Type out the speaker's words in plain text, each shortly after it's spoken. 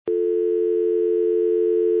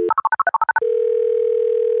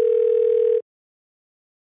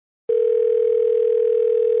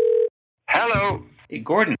Hey,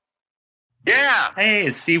 Gordon. Yeah, Hey,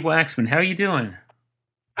 it's Steve Waxman. How are you doing?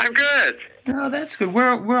 I'm good. Oh, that's good.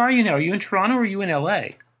 Where are you now? Are you in Toronto or are you in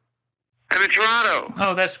LA? I'm in Toronto.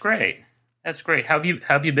 Oh, that's great. That's great. How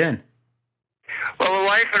have you been? Well, the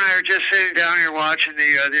wife and I are just sitting down here watching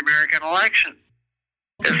the American election.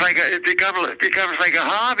 It's like it becomes like a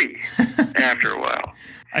hobby after a while.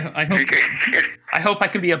 I hope I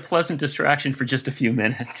can be a pleasant distraction for just a few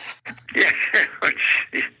minutes. Yeah,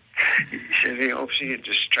 he hopes he can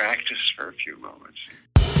distract us for a few moments.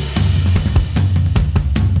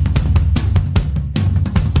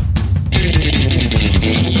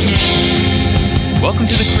 Welcome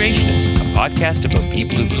to The Creationist, a podcast about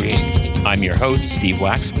people who create. I'm your host, Steve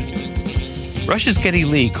Waxman. Rush's Geddy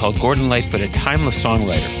Lee called Gordon Lightfoot a timeless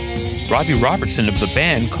songwriter. Robbie Robertson of the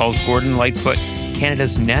band calls Gordon Lightfoot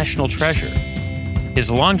Canada's national treasure.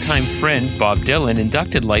 His longtime friend, Bob Dylan,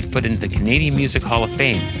 inducted Lightfoot into the Canadian Music Hall of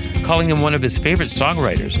Fame, calling him one of his favorite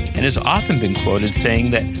songwriters, and has often been quoted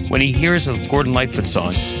saying that when he hears a Gordon Lightfoot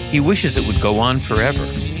song, he wishes it would go on forever.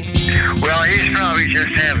 Well, he's probably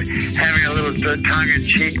just having a little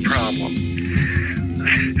tongue-in-cheek problem.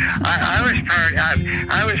 I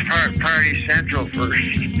was party central for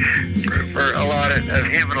a lot of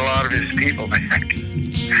him and a lot of his people back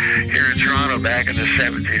here in Toronto back in the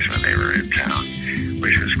 70s when they were in town,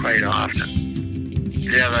 which was quite often.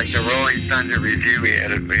 Yeah, like the Rolling Thunder Review, we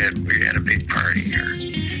had a big party here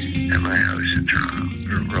at my house in Toronto,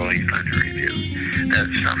 the Rolling Thunder Review,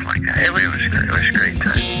 and stuff like that. It was a great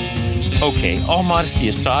time. Okay, all modesty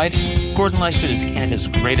aside, Gordon Lightfoot is Canada's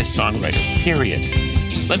greatest songwriter, period.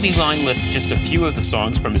 Let me line list just a few of the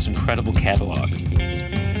songs from his incredible catalog.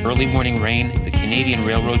 Early Morning Rain, the Canadian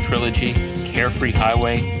Railroad Trilogy, Carefree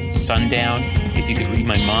Highway, Sundown, If You Could Read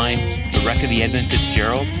My Mind, The Wreck of the Edmund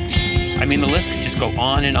Fitzgerald. I mean, the list could just go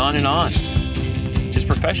on and on and on. His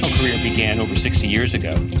professional career began over 60 years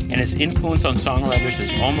ago, and his influence on songwriters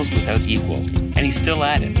is almost without equal, and he's still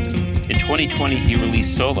at it. In 2020, he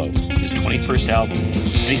released Solo, his 21st album, and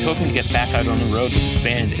he's hoping to get back out on the road with his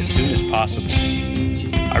band as soon as possible.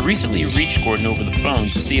 I recently reached Gordon over the phone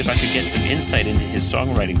to see if I could get some insight into his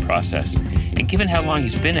songwriting process, and given how long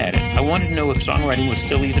he's been at it, I wanted to know if songwriting was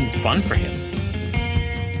still even fun for him.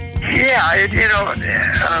 Yeah,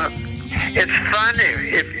 it's fun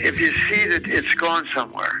if you see that it's going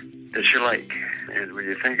somewhere that you like. And when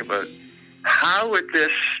you think about how would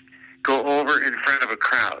this go over in front of a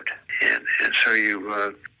crowd, and so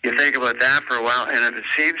you think about that for a while, and if it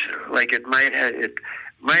seems like it might have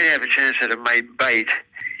a chance that it might bite,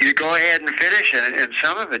 you go ahead and finish it, and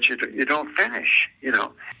some of it you don't finish,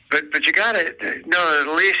 But you gotta know that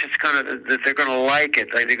at least that they're gonna like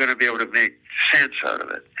it, like they're gonna be able to make sense out of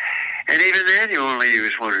it. And even then, you only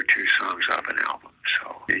use one or two songs off an album,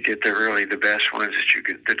 so you get the best ones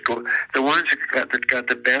the ones that got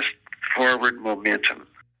the best forward momentum.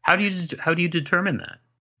 How do you determine that?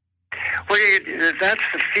 Well, that's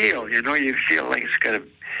the feel. You feel like it's got a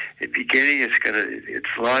beginning, it's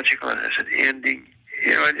logical, it has an ending.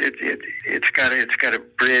 It's got a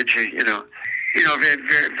bridge.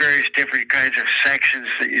 Various different kinds of sections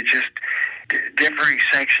differing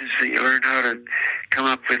sections that you learn how to come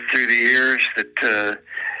up with through the years that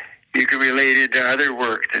you can relate into other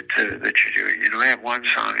work that you're doing. I have one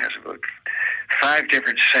song that has about 5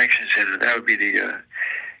 different sections in it. That would be the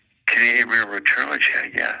Canadian Railroad Trilogy, I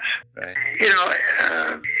guess. Right.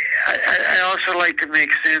 I also like to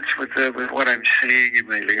make sense with what I'm saying in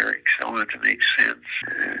my lyrics. I want it to make sense.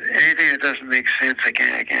 Anything that doesn't make sense, I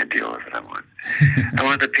can't deal with it. I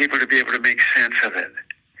want the people to be able to make sense of it.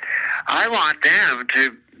 I want them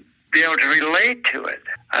to be able to relate to it.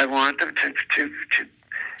 I want them to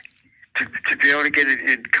be able to get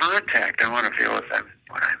in contact. I want to feel with them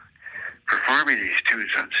when I'm performing these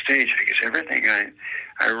tunes on stage, because everything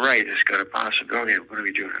I write has got a possibility of going to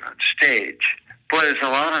be doing it on stage. Boy, there's a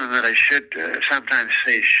lot of them that I should sometimes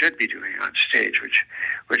say should be doing on stage,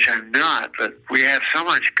 which I'm not. But we have so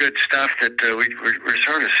much good stuff that we're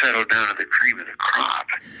sort of settled down to the cream of the crop,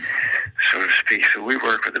 so to speak. So we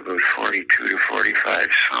work with about 42 to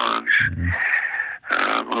 45 songs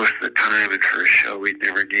most of the time, and for a show we'd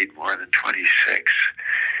never need more than 26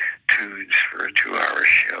 tunes for a 2-hour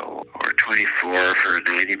show, or 24 for a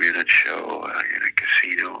 90-minute show in a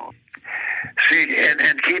casino. See, and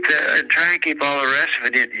try and keep all the rest of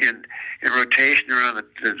it in rotation around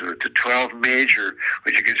the 12 major,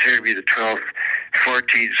 which you consider to be the 12,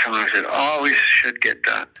 14 songs that always should get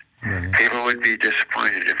done. Mm-hmm. People would be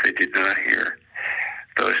disappointed if they did not hear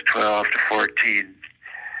those 12 to 14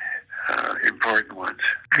 important ones.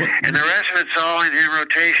 And the rest of it's all in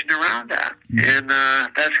rotation around that. And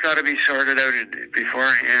that's got to be sorted out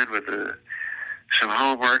beforehand with the some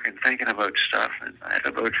homework and thinking about stuff. And I have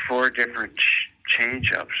about 4 different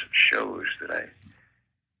change-ups of shows that I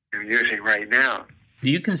am using right now. Do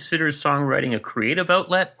you consider songwriting a creative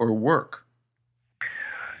outlet or work?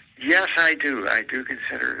 Yes, I do. I do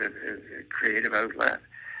consider it a creative outlet.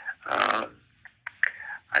 I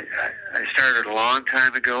started a long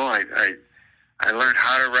time ago. I learned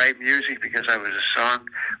how to write music because I was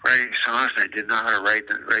writing songs and I didn't know how to write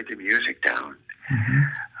the music down. Mm-hmm.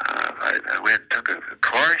 I went and took a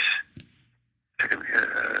course,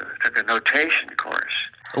 took a notation course.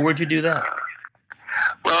 Oh, where'd you do that?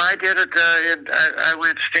 Well, I did it. I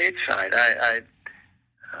went stateside. I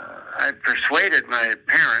persuaded my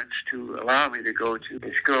parents to allow me to go to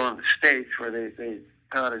a school in the States where they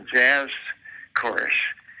taught a jazz course,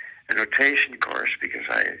 a notation course, because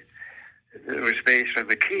it was based on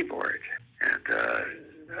the keyboard. And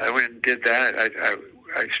I went and did that.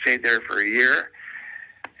 I stayed there for a year.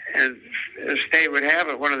 And as fate would have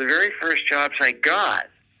it, one of the very first jobs I got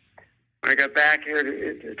when I got back here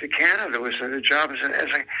to Canada was a job as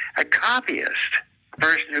a copyist, a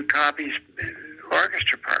person who copies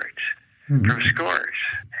orchestra parts from scores.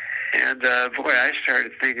 And boy, I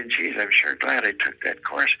started thinking, geez, I'm sure glad I took that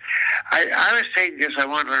course. I was taking because I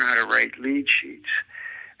wanted to learn how to write lead sheets,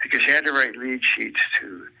 because you had to write lead sheets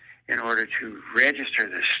in order to register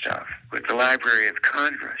this stuff with the Library of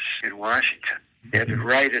Congress in Washington. You had to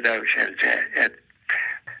write it out. You had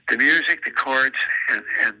the music, the chords, and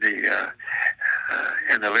the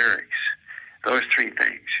lyrics. Those 3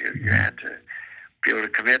 things. You had to be able to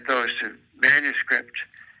commit those to manuscript.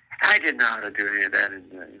 I didn't know how to do any of that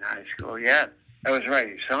in high school yet. I was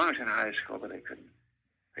writing songs in high school, but I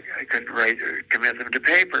couldn't write or commit them to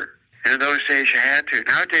paper. And in those days, you had to.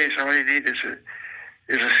 Nowadays, all you need is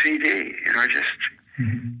a CD. Just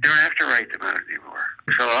you don't have to write them out anymore.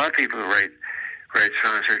 So a lot of people who write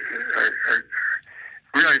songs are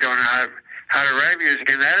really don't know how to write music,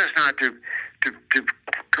 and that is not to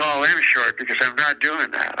call them short, because I'm not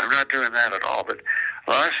doing that. I'm not doing that at all. But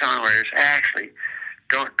a lot of songwriters actually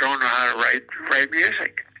don't know how to write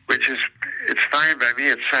music, which is, it's fine by me.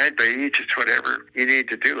 It's side by each. It's whatever you need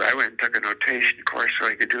to do. I went and took a notation course so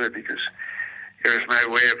I could do it, because it was my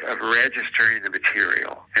way of registering the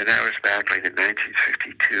material. And that was back like in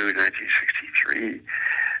 1962, 1963,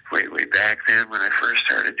 way back then when I first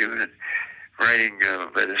started doing it, writing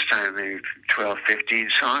by this time maybe 12, 15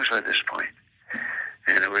 songs by this point.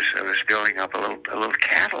 And I was building up a little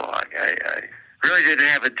catalog. I really didn't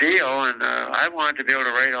have a deal, and I wanted to be able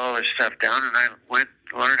to write all this stuff down, and I went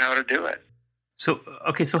and learned how to do it. So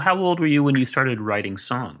how old were you when you started writing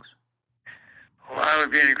songs? Well, I would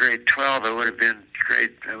be in grade 12. I would have been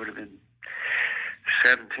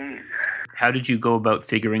 17. How did you go about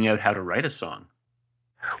figuring out how to write a song?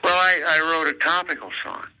 Well, I wrote a topical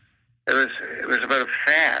song. It was about a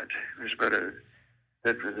fad. It was about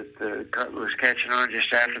that was catching on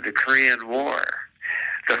just after the Korean War.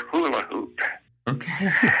 The hula hoop. Okay.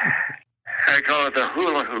 I call it the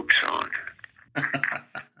hula hoop song.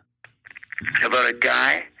 About a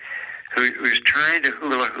guy who's trying to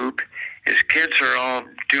hula hoop. His kids are all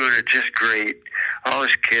doing it just great. All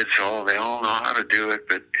his kids, they all know how to do it,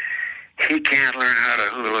 but he can't learn how to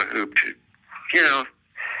hula hoop. He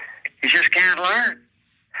just can't learn.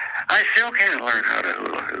 I still can't learn how to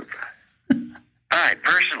hula hoop. I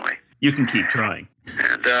personally. You can keep trying.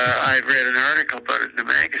 And I read an article about it in the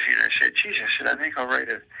magazine. I said, geez, I think I'll write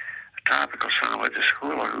a topical song about this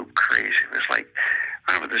hula hoop craze. It was like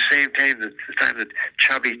at the same time the time that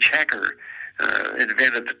Chubby Checker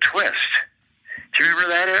invented the twist. Do you remember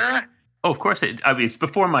that era? Oh, of course. It's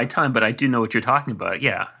before my time, but I do know what you're talking about.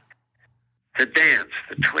 Yeah. The dance,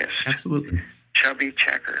 the twist. Absolutely. Chubby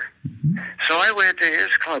Checker. Mm-hmm. So I went to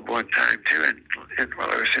his club one time too, and while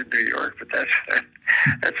I was in New York, but that's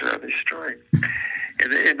another story.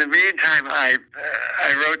 In the meantime, I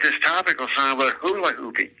wrote this topical song about hula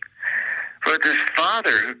hooping. But this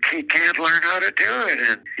father who can't learn how to do it,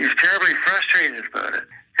 and he's terribly frustrated about it.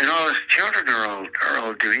 And all his children are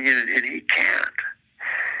all doing it, and he can't.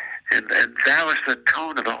 And that was the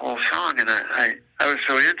tone of the whole song. And I was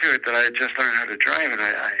so into it that I just learned how to drive, and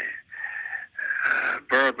I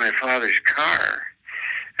borrowed my father's car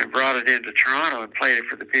and brought it into Toronto and played it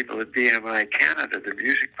for the people at BMI Canada, the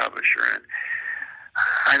music publisher. And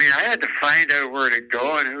I had to find out where to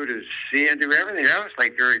go and who to see and do everything. I was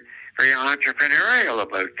like very, very entrepreneurial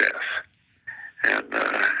about this. And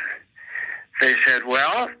they said,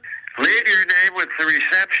 well, leave your name with the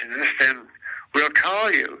receptionist and we'll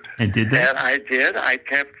call you. And did that? And I did. I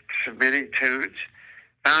kept submitting tunes,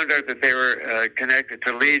 found out that they were connected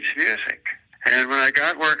to Leeds Music. And when I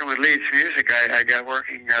got working with Leeds Music, I got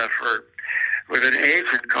working for with an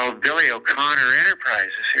agent called Billy O'Connor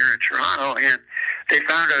Enterprises here in Toronto, and they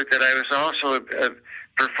found out that I was also a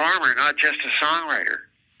performer, not just a songwriter.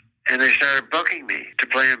 And they started booking me to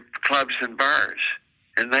play in clubs and bars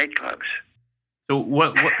and nightclubs. So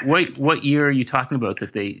what year are you talking about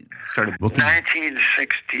that they started booking?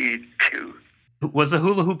 1962. Was the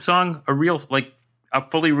hula hoop song a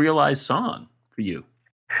fully realized song for you?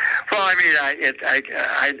 Well, I mean,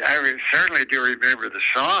 I certainly do remember the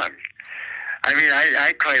song. I mean,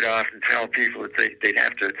 I quite often tell people that they'd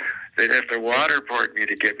have to waterboard me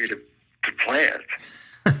to get me to play it.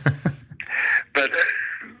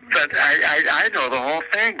 But I know the whole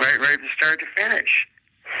thing right from start to finish.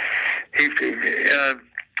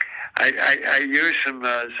 I used some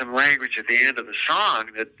language at the end of the song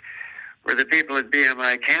where the people at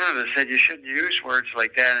BMI Canada said you shouldn't use words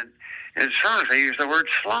like that in songs. I used the word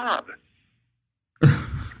slob.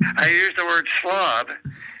 I used the word slob,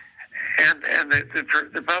 and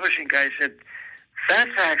the publishing guy said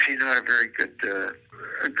that's actually not a very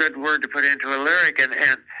good word to put into a lyric, and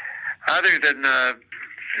other than the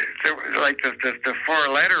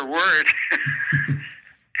 4-letter word,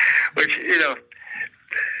 which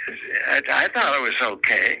I thought it was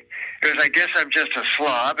okay. It was, I guess I'm just a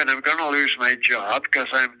slob, and I'm going to lose my job because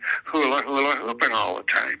I'm hula hooping all the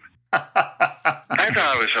time. I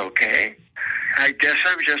thought it was okay. I guess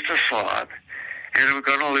I'm just a slob, and I'm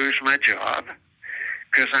going to lose my job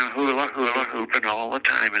because I'm hula hooping all the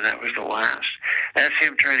time, and that was the last. That's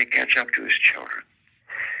him trying to catch up to his children,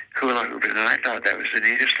 hula hooping, and I thought that was the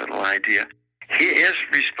neatest little idea. His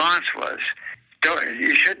response was,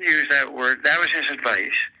 you shouldn't use that word. That was his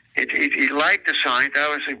advice. He liked the song. That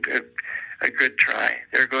was a good try.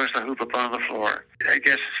 There goes the hoop up on the floor. I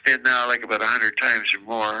guess it's been now like about 100 times or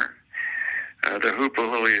more. The hula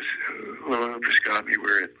hoop has got me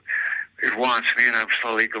where it wants me, and I'm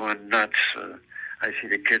slowly going nuts. I see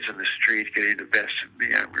the kids on the street getting the best of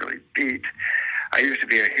me. I'm really beat. I used to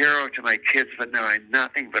be a hero to my kids, but now I'm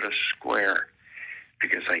nothing but a square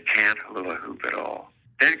because I can't hula hoop at all.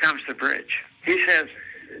 Then comes the bridge. He says,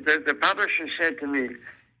 the publisher said to me,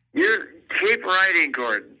 "You keep writing,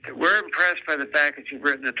 Gordon. We're impressed by the fact that you've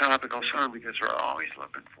written a topical song because we're always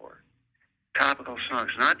looking for topical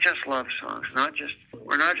songs, not just love songs.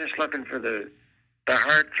 We're not just looking for the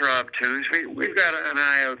heartthrob tunes. We've got an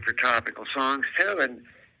eye out for topical songs too. And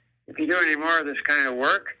if you do any more of this kind of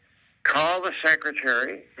work, call the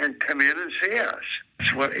secretary and come in and see us."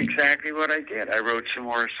 That's exactly what I did. I wrote some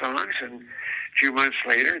more songs, and a few months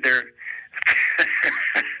later, there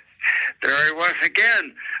I was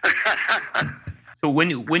again. So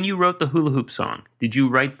when you wrote the hula hoop song, did you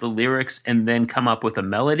write the lyrics and then come up with a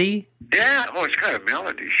melody? Yeah, it's got a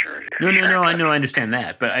melody, sure. No, I know, I understand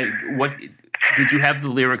that. But what did you have the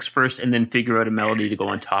lyrics first and then figure out a melody to go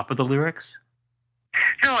on top of the lyrics?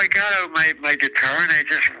 No, I got out my guitar and I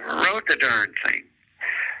just wrote the darn thing.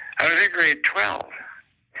 I was in grade 12.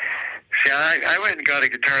 See, I went and got a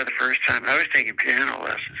guitar the first time. I was taking piano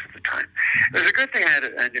lessons at the time. It was a good thing I had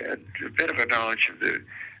a bit of a knowledge of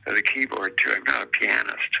the keyboard too. I'm not a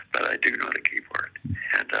pianist, but I do know the keyboard.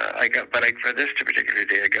 And for this particular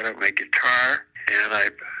day, I got out my guitar and I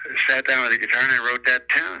sat down with the guitar and I wrote that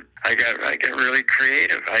tune. I got really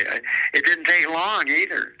creative. It didn't take long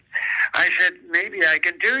either. I said, maybe I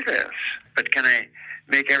can do this, but can I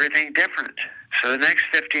make everything different? So the next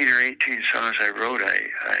 15 or 18 songs I wrote,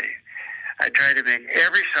 I tried to make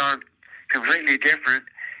every song completely different,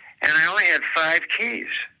 and I only had 5 keys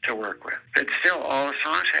to work with. But still, all the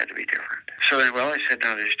songs had to be different. So then, I said,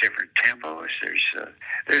 no, there's different tempos.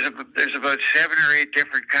 There's about 7 or 8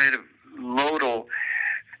 different kind of modal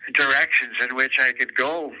directions in which I could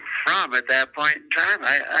go from at that point in time.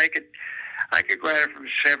 I could go at it from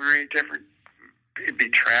 7 or 8 different. It'd be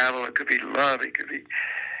travel. It could be love. It could be.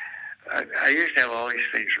 I used to have all these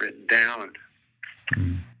things written down.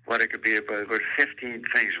 What it could be about 15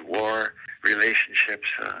 things: war, relationships,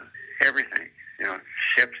 everything.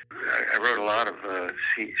 Ships. I wrote a lot of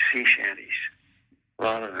sea shanties. A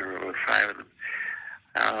lot of them. I wrote 5 of them.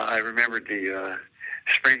 I remembered the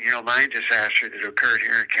Spring Hill mine disaster that occurred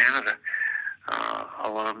here in Canada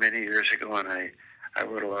many years ago, and I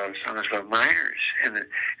wrote a lot of songs about miners and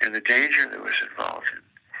the danger that was involved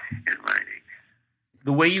in mining.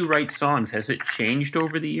 The way you write songs, has it changed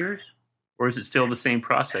over the years? Or is it still the same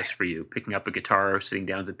process for you, picking up a guitar or sitting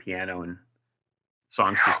down at the piano and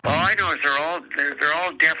songs just... All I know is they're all different. They're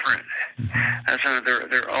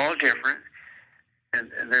all different, and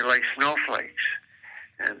they're like snowflakes.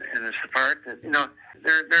 And it's the part that,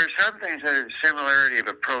 there are some things that are similarity of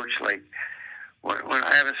approach, like when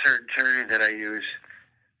I have a certain turning that I use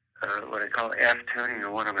what I call F tuning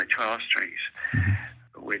on one of my 12 strings,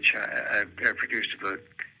 which I've produced about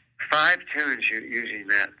 5 tunes using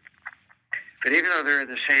that. But even though they're in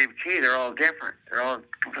the same key, they're all different. They're all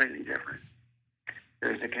completely different.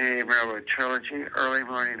 There's the Canadian Railroad Trilogy, Early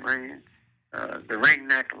Morning Rain, the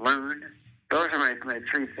Ringneck Loon. Those are my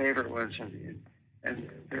 3 favorite ones, and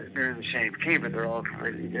they're in the same key, but they're all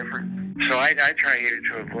completely different. So I try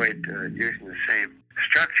to avoid using the same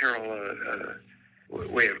structural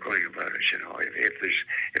way of going about it. If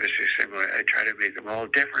it's too similar, I try to make them all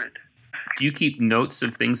different. Do you keep notes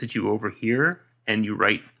of things that you overhear, and you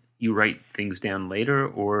write things down later,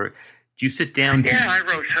 or do you sit down? Yeah, I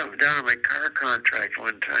wrote something down on my car contract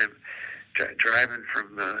one time, driving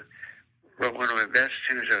from one of my best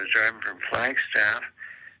tunes. I was driving from Flagstaff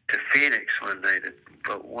to Phoenix one night at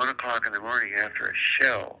about 1 o'clock in the morning after a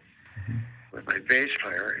show with my bass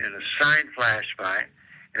player, and a sign flashed by,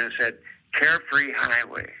 and it said, Carefree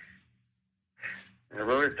Highway. And I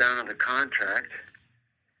wrote it down on the contract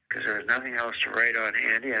because there was nothing else to write on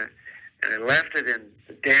handy, and I left it in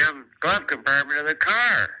the damn glove compartment of the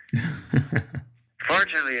car.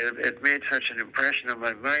 Fortunately, it made such an impression on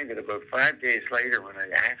my mind that about 5 days later, when I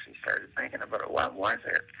actually started thinking about it, what was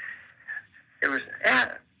it? It was,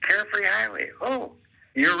 Carefree Highway. Oh,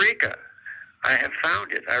 Eureka. I have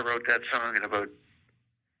found it. I wrote that song in about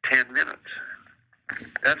 10 minutes.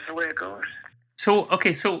 That's the way it goes. So,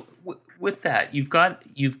 okay, with that, you've got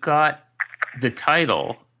the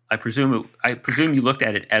title. I presume you looked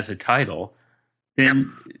at it as a title.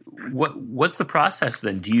 Then what's the process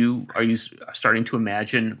then? Are you starting to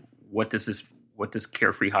imagine what does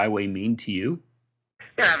Carefree Highway mean to you?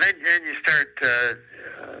 Yeah, then you start.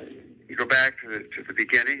 You go back to the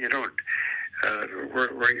beginning. You don't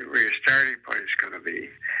where your starting point is going to be,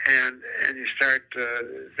 and you start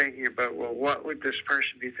thinking about, well, what would this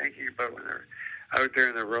person be thinking about when they're out there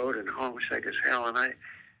in the road and homesick as hell? And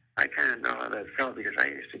I kind of know how that felt because I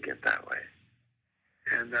used to get that way.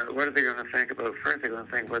 And what are they going to think about first? They're going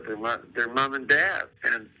to think about their mom and dad,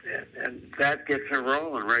 and that gets it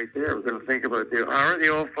rolling right there. We're going to think about how are the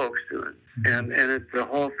old folks doing, and the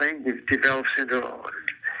whole thing develops into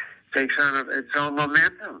takes on its own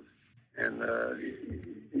momentum, and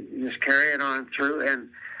you just carry it on through, and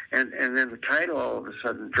then the title all of a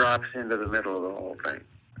sudden drops into the middle of the whole thing.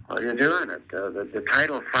 While you're doing it, the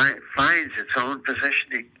title finds its own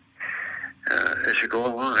positioning. As you go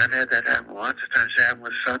along. I've had that happen lots of times. It happened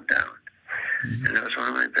with Sundown. And that was one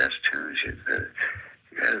of my best tunes. You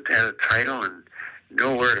had a title and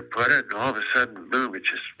know where to put it, and all of a sudden, boom, it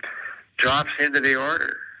just drops into the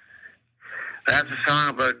order. That's a song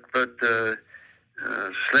about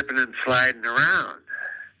slipping and sliding around.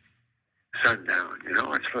 Sundown,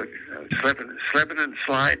 it's like slipping and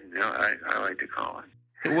sliding, I like to call it.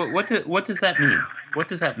 So what does that mean? What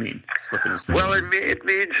does that mean? Slipping and sliding. Well, it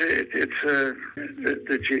means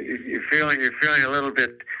that you're feeling a little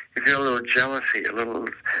bit. You feel a little jealousy, a little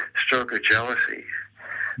stroke of jealousy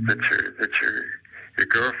that your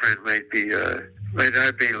girlfriend might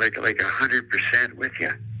not be like 100% with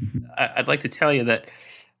you. I'd like to tell you that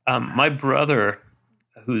my brother,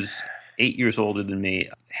 who's 8 years older than me,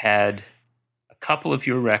 had a couple of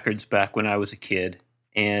your records back when I was a kid,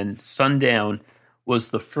 and Sundown was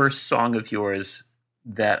the first song of yours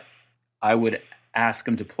that I would ask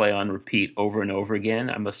him to play on repeat over and over again.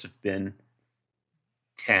 I must have been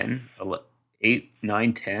 8,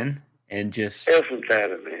 9, 10, and just... Isn't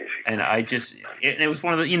that amazing? And it was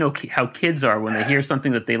one of the, how kids are when they hear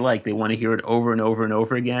something that they like, they want to hear it over and over and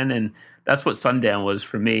over again, and that's what Sundown was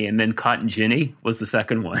for me. And then Cotton Ginny was the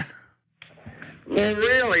second one. Well,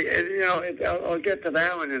 really, I'll get to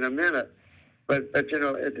that one in a minute, but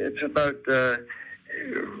it's about...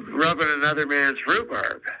 rubbing another man's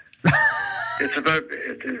rhubarb. It's about,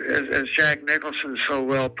 as Jack Nicholson so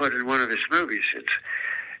well put in one of his movies,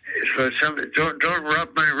 it's about somebody, don't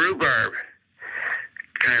rub my rhubarb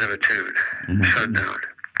kind of a tune. Sundown.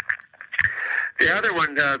 The other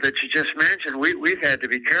one that you just mentioned, we've had to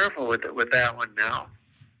be careful with that one now,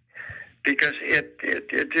 because it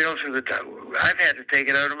deals with the time. I've had to take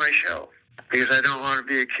it out of my show because I don't want to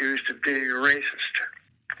be accused of being a racist.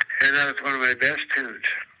 And that was one of my best tunes.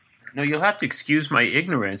 No, you'll have to excuse my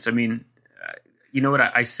ignorance. I mean, you know what?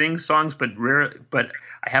 I sing songs, but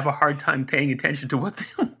I have a hard time paying attention to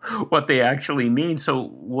what they actually mean. So,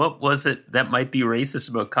 what was it that might be racist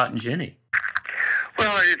about Cotton Ginny?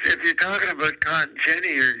 Well, if you're talking about Cotton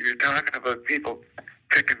Ginny, you're talking about people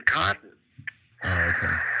picking cotton. Oh,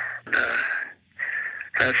 okay. And,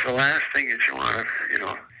 that's the last thing that you want to,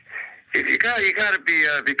 You got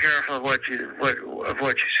to be careful of what you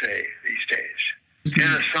say these days in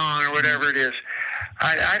a song or whatever it is.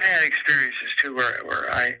 I've had experiences too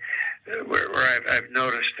where I've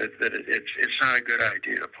noticed that it's not a good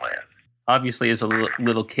idea to play it. Obviously, as a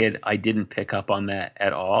little kid, I didn't pick up on that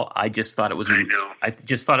at all. I just thought it was. I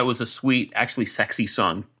just thought it was a sweet, actually sexy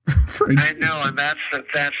song. I know, and that's the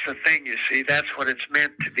thing. You see, that's what it's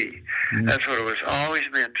meant to be. Yeah. That's what it was always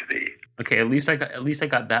meant to be. Okay, at least I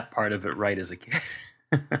got that part of it right as a kid.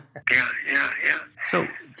 Yeah. So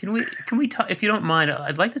can we talk, if you don't mind?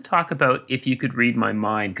 I'd like to talk about If You Could Read My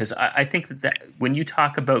Mind, because I think that when you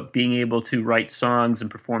talk about being able to write songs and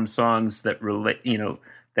perform songs that relate,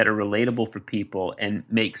 that are relatable for people and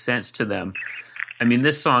make sense to them. I mean,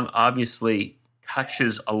 this song obviously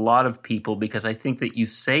touches a lot of people because I think that you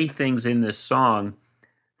say things in this song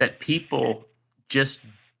that people just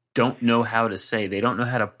don't know how to say. They don't know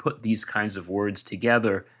how to put these kinds of words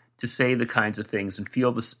together to say the kinds of things and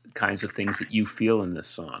feel the kinds of things that you feel in this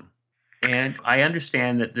song. And I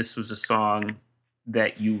understand that this was a song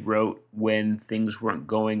that you wrote when things weren't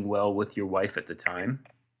going well with your wife at the time.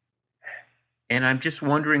 And I'm just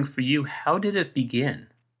wondering for you, how did it begin?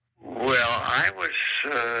 Well, I was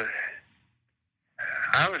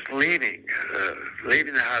leaving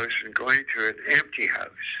the house and going to an empty house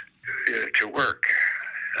to work.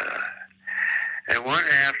 And one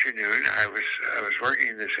afternoon, I was working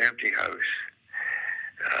in this empty house,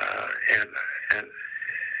 and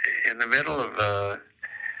in the middle of,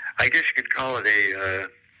 I guess you could call it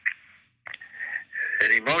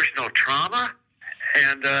an emotional trauma.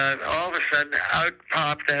 And all of a sudden, out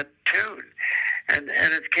popped that tune, and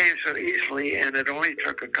it came so easily, and it only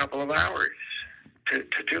took a couple of hours to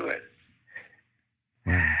do it.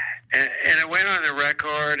 And it went on the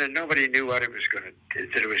record, and nobody knew what it was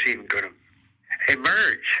that it was even going to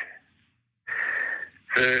emerge.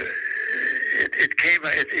 It came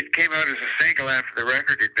out as a single after the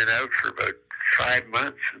record had been out for about 5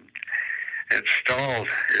 months and stalled.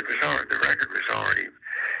 The record was already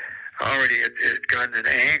had gotten an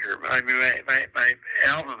anchor. I mean, my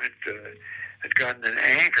album had gotten an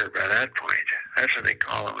anchor by that point. That's what they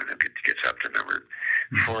call it when it gets up to number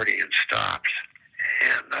 40 and stops.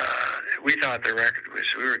 And we thought we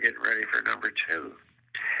were getting ready for number 2.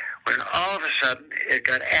 When all of a sudden it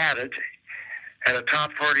got added at a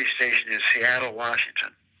top 40 station in Seattle,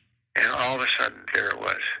 Washington. And all of a sudden there it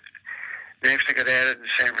was. Next it got added in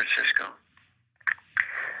San Francisco.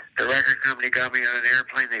 The record company got me on an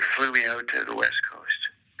airplane. They flew me out to the West Coast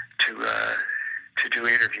to do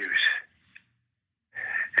interviews.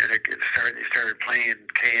 And they started playing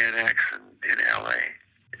KNX in LA.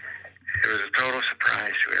 It was a total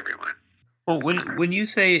surprise to everyone. Well, when you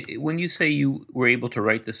say you were able to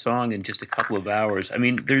write the song in just a couple of hours, I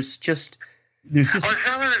mean, there's just. Well,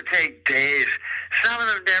 some of them take days. Some of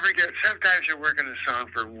them never get. Sometimes you're working a song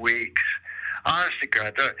for weeks. Honest to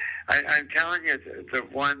God, I'm telling you, the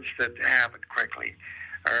ones that happen quickly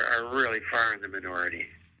are really far in the minority.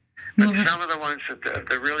 But some of the ones that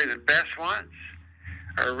the really the best ones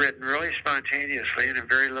are written really spontaneously and in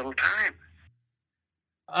very little time.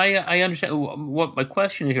 I understand. What my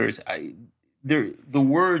question here is, the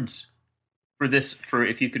words for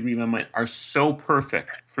If You Could Read My Mind are so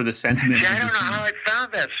perfect for the sentiment. See, I don't know how I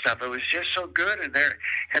found that stuff. It was just so good, and there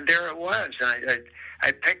it was.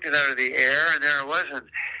 I picked it out of the air, and there it was,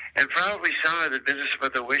 and probably some of the business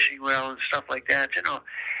about the wishing well and stuff like that.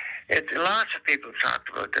 Lots of people talked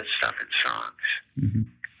about that stuff in songs, and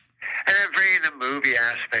then bringing the movie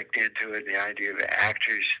aspect into it, the idea of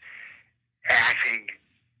actors acting.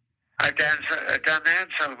 I've done that in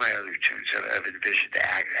some of my other tunes. I've envisioned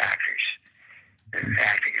actors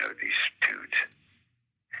acting out these tunes.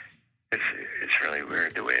 It's really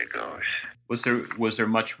weird the way it goes. Was there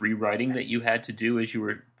much rewriting that you had to do as you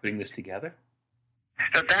were putting this together?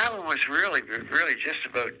 Now, that one was really just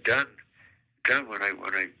about done when I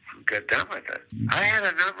got done with it. I had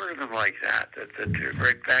a number of them like that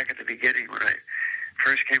right back at the beginning when I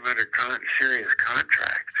first came under serious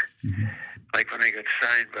contract. Like when I got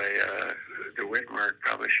signed by the Whitmark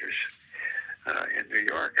publishers in New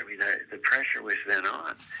York. I mean, the pressure was then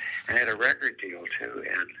on. I had a record deal too,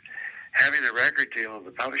 and having the record deal and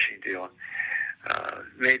the publishing deal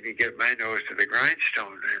made me get my nose to the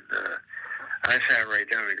grindstone, and I sat right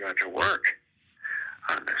down and got to work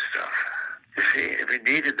on this stuff. You see, we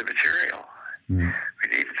needed the material. We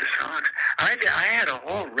needed the songs. I had a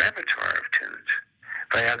whole repertoire of tunes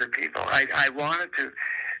by other people. I wanted to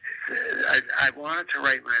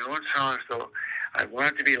write my own songs, though. I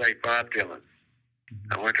wanted to be like Bob Dylan.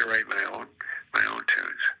 I wanted to write my own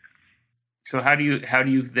tunes. So how do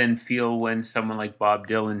you then feel when someone like Bob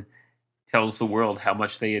Dylan tells the world how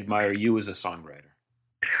much they admire you as a songwriter?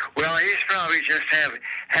 Well, he's probably just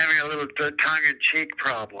having a little tongue-in-cheek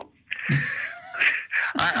problem.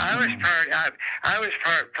 I was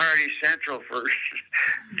party central for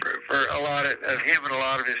a lot of him and a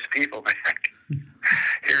lot of his people back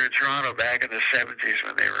here in Toronto back in the 70s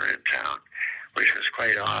when they were in town, which was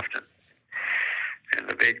quite often. And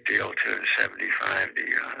the big deal too in '75,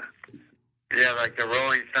 like the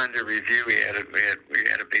Rolling Thunder Review, we had a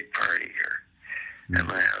big party here at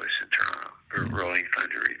my house in Toronto. The Rolling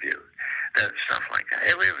Thunder Review, that stuff like that.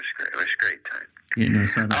 It was great. It was a great time. Yeah, no,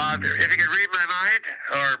 if you could read my mind,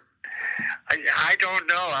 or I don't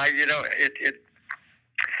know. I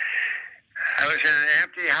was in an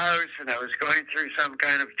empty house and I was going through some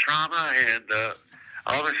kind of trauma, and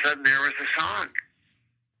all of a sudden there was a song.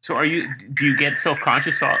 So do you get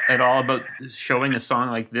self-conscious at all about showing a song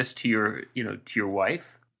like this to your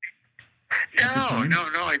wife? No,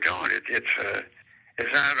 I don't.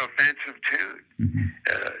 It's not an offensive tune. Mm-hmm.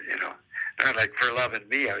 Not like For Love and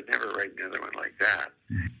Me. I would never write another one like that.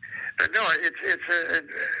 Mm-hmm. But no, it's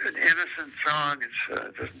an innocent song.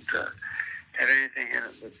 It doesn't have anything in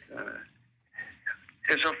it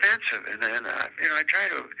that is offensive. And then, I try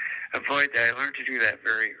to avoid that. I learned to do that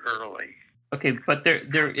very early. Okay, but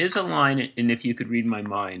there is a line in If You Could Read My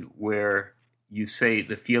Mind where you say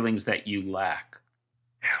the feelings that you lack.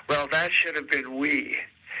 Well, that should have been We.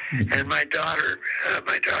 And my daughter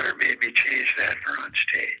made me change that for on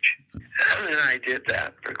stage. And I did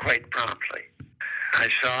that quite promptly. I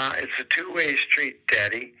saw it's a two-way street,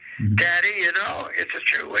 Daddy. Mm-hmm. Daddy, it's a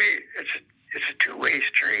two-way. It's a two-way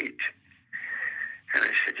street. And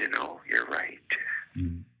I said, you're right.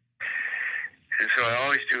 Mm-hmm. And so I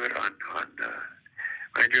always do it on when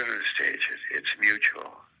I do it on stage. It's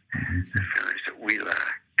mutual. Mm-hmm. The feelings that we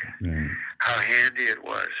lack. Right. How handy it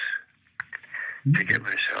was to get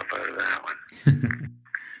myself out of that one.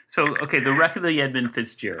 So, okay, the Wreck of the Edmund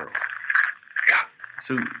Fitzgerald. Yeah.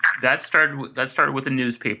 So that started with a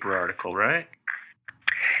newspaper article, right?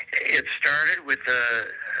 It started with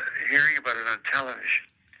hearing about it on television,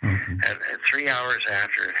 mm-hmm. at 3 hours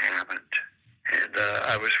after it happened, and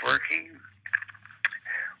I was working.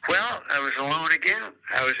 Well, I was alone again.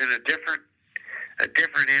 I was in a different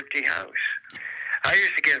empty house. I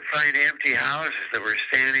used to find empty houses that were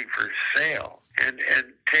standing for sale and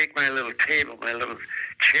take my little table, my little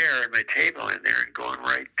chair and my table in there and go and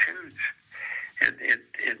write tunes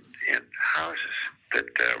in houses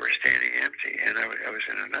that were standing empty. And I was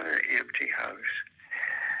in another empty house.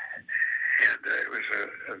 And it was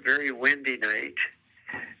a very windy night.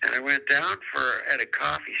 And I went down had a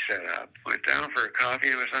coffee set up. Went down for a coffee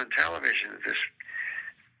and it was on television.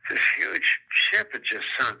 This huge ship had just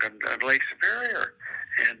sunk on Lake Superior.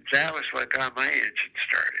 And that was what got my engine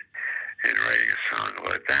started in writing a song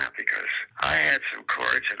about that, because I had some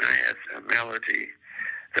chords and I had a melody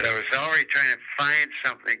that I was already trying to find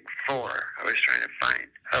something for. I was trying to find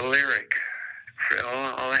a lyric.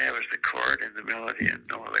 All I had was the chord and the melody and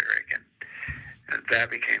no lyric. And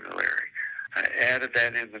that became the lyric. I added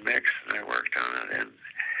that in the mix and I worked on it. And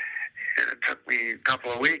it took me a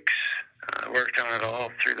couple of weeks. I worked on it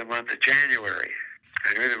all through the month of January.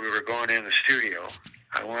 I knew that we were going in the studio.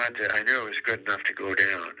 I knew it was good enough to go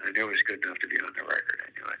down. I knew it was good enough to be on the record.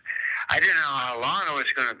 I knew it. I didn't know how long it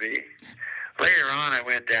was going to be. Later on, I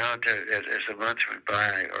went down to, as the months went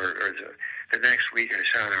by, or the next week, I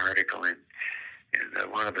saw an article in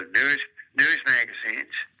one of the news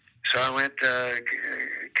magazines. So I went,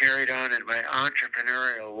 carried on in my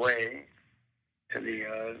entrepreneurial way to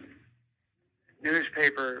the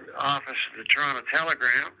newspaper office of the Toronto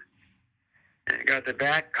Telegram, and got the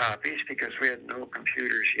back copies because we had no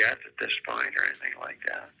computers yet at this point or anything like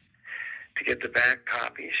that. To get the back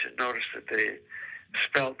copies, and noticed that they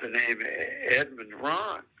spelled the name Edmund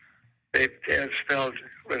wrong. They had spelled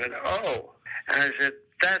with an O. And I said,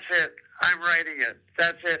 that's it. I'm writing it.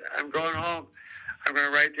 That's it. I'm going home. I'm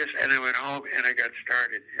going to write this. And I went home and I got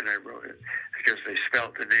started and I wrote it because they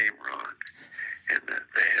spelled the name wrong in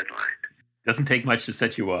the headline. Doesn't take much to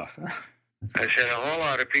set you off. I said a whole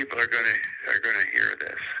lot of people are going to hear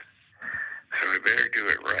this, so I better do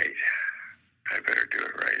it right.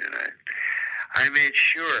 And I made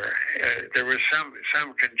sure there was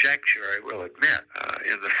some conjecture, I will admit,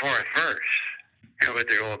 in the fourth verse, with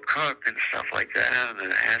the old cook and stuff like that,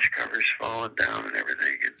 and the hatch covers falling down and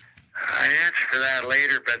everything. And I answered for that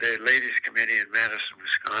later, but the ladies' committee in Madison,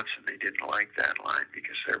 Wisconsin, they didn't like that line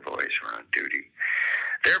because their boys were on duty.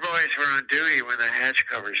 Their boys were on duty when the hatch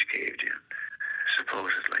covers caved in,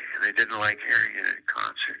 supposedly, and they didn't like hearing it in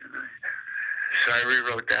concert. So I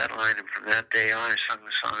rewrote that line, and from that day on, I sung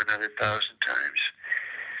the song another 1,000 times,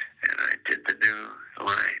 and I did the new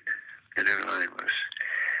line. The new line was,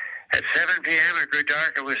 7 p.m. it grew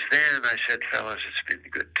dark. It was then I said, fellas, it's been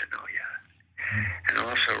good to know you. And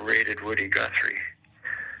also rated Woody Guthrie.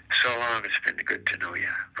 So long it's been good to know you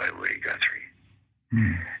by Woody Guthrie.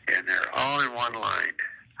 And they're all in one line.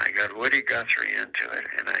 I got Woody Guthrie into it,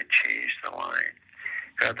 and I changed the line.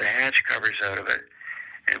 Got the hatch covers out of it.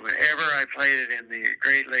 And whenever I played it in the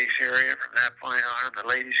Great Lakes area from that point on, the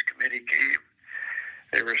ladies' committee came.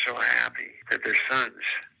 They were so happy that their sons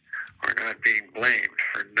were not being blamed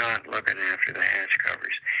for not looking after the hatch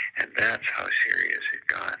covers. And that's how serious it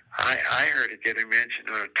got. I heard it getting mentioned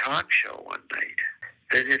on a talk show one night,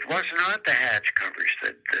 that it was not the hatch covers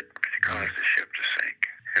that caused the ship to sink.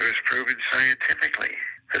 It was proven scientifically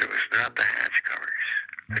that it was not the hatch covers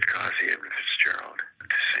that caused the Edmund Fitzgerald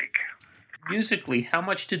to sink. Musically, how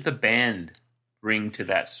much did the band bring to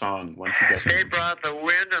that song once you got They brought the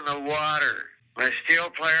wind and the water. My steel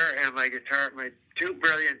player and my guitar, my two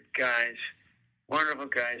brilliant guys, wonderful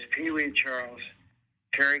guys, Pee Wee Charles,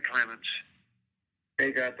 Terry Clements,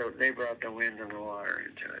 they brought the wind and the water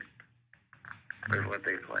into it with what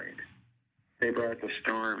they played. They brought the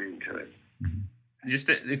storm into it. Just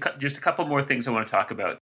a couple more things I want to talk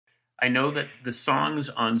about. I know that the songs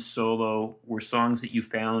on Solo were songs that you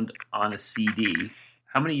found on a CD.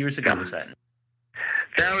 How many years ago was that?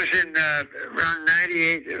 That was in around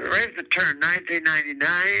 98, right at the turn,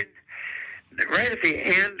 1999, right at the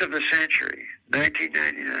end of the century,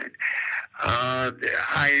 1999.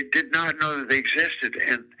 I did not know that they existed,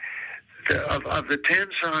 and of the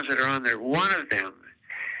 10 songs that are on there, one of them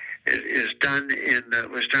was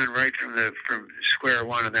done right from square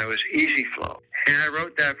one, and that was Easy Flow. And I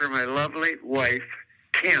wrote that for my lovely wife,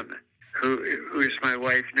 Kim, who is my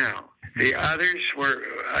wife now. The others were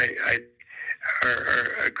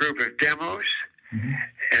are a group of demos,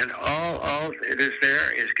 and all it is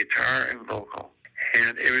there is guitar and vocal.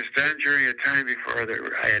 And it was done during a time before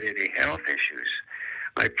I had any health issues.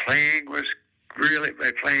 My playing was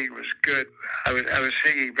good. I was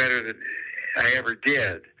singing better than I ever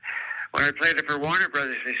did. When I played it for Warner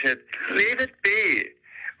Brothers, they said, leave it be,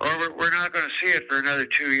 or we're not going to see it for another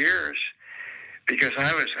 2 years, because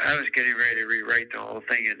I was getting ready to rewrite the whole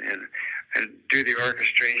thing and do the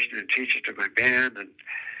orchestration and teach it to my band and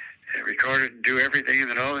record it and do everything, and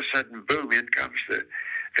then all of a sudden, boom, in comes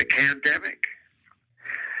the pandemic.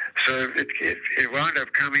 So it wound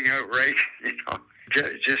up coming out right,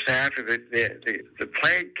 just after the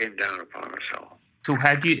plague came down upon us all. So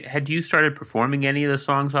had you started performing any of the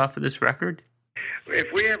songs off of this record? If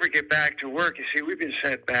we ever get back to work, you see, we've been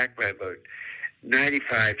set back by about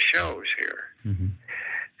 95 shows here,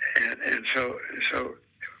 and so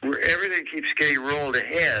everything keeps getting rolled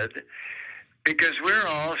ahead because we're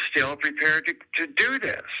all still prepared to do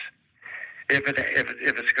this. If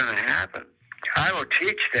it's going to happen, I will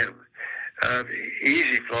teach them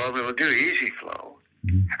Easy Flow. We will do Easy Flow.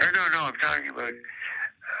 Or no, I'm talking about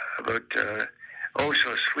Oh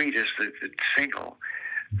So Sweet is the single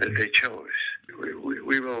that they chose.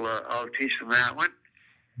 We will. I'll teach them that one.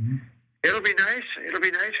 It'll be nice. It'll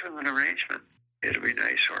be nice with an arrangement. It'll be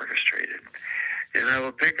nice orchestrated, and I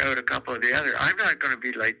will pick out a couple of the other. I'm not going to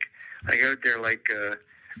be like out there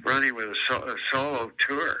running with a solo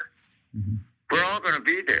tour. We're all going to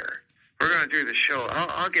be there. We're going to do the show.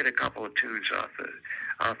 I'll get a couple of tunes off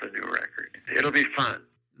the new record. It'll be fun.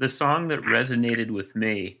 The song that resonated with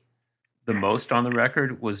me the most on the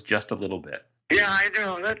record was Just a Little Bit. Yeah, I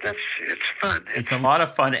know. It's fun. It's a lot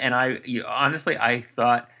of fun, and honestly, I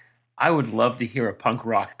thought I would love to hear a punk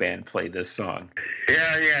rock band play this song.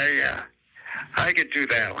 Yeah. I could do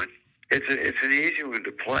that one. It's an easy one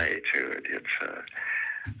to play too.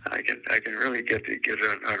 I can really get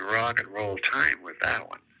on rock and roll time with that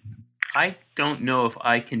one. I don't know if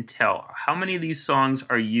I can tell. How many of these songs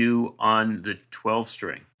are you on the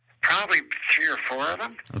 12-string? Probably 3 or 4 of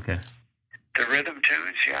them. Okay. The rhythm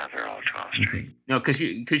tunes, yeah, they're all 12-string. Okay. No,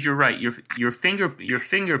 because you're right. Your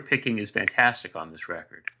finger picking is fantastic on this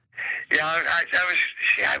record. Yeah,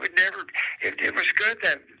 I would never. It was good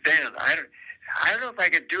then. I don't know if I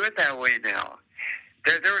could do it that way now.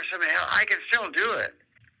 There was some. I can still do it,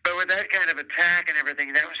 but with that kind of attack and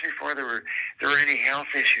everything, that was before there were any health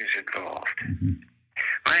issues involved.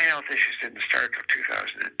 My health issues didn't start till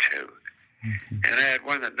 2002, and I had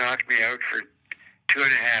one that knocked me out for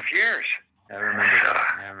 2.5 years. I remember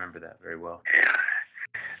that. I remember that very well. Yeah,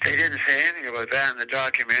 they didn't say anything about that in the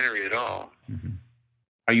documentary at all.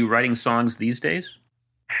 Are you writing songs these days?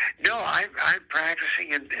 No, I'm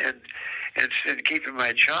practicing and keeping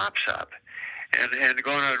my chops up and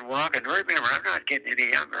going out and walking. Remember, I'm not getting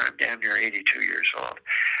any younger. I'm damn near 82 years old.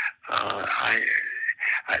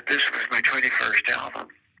 This was my 21st album.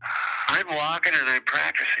 I'm walking and I'm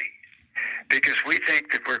practicing. because we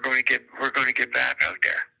think that we're going to get back out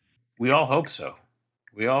there. We all hope so.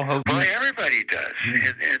 Well, everybody does,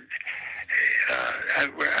 and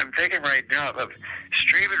I'm thinking right now of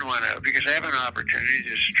streaming one out because I have an opportunity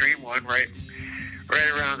to stream one right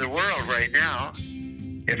around the world right now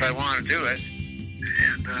if I want to do it,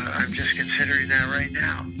 and I'm just considering that right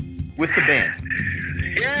now. With the band?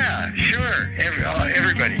 Yeah, sure.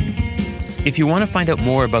 Everybody. If you want to find out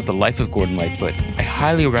more about the life of Gordon Lightfoot, I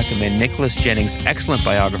highly recommend Nicholas Jennings' excellent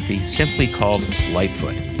biography simply called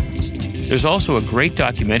Lightfoot. There's also a great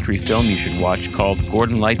documentary film you should watch called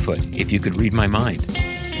Gordon Lightfoot, If You Could Read My Mind.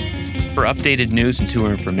 For updated news and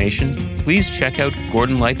tour information, please check out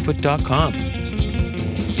GordonLightfoot.com.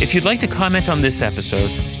 If you'd like to comment on this episode,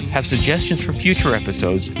 have suggestions for future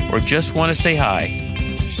episodes, or just want to say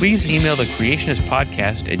hi, please email the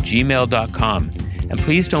creationistpodcast@gmail.com. And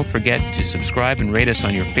please don't forget to subscribe and rate us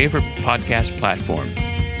on your favorite podcast platform.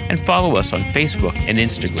 And follow us on Facebook and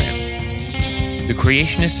Instagram. The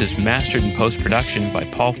Creationist is mastered in post-production by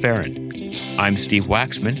Paul Farron. I'm Steve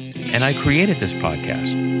Waxman, and I created this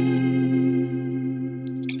podcast.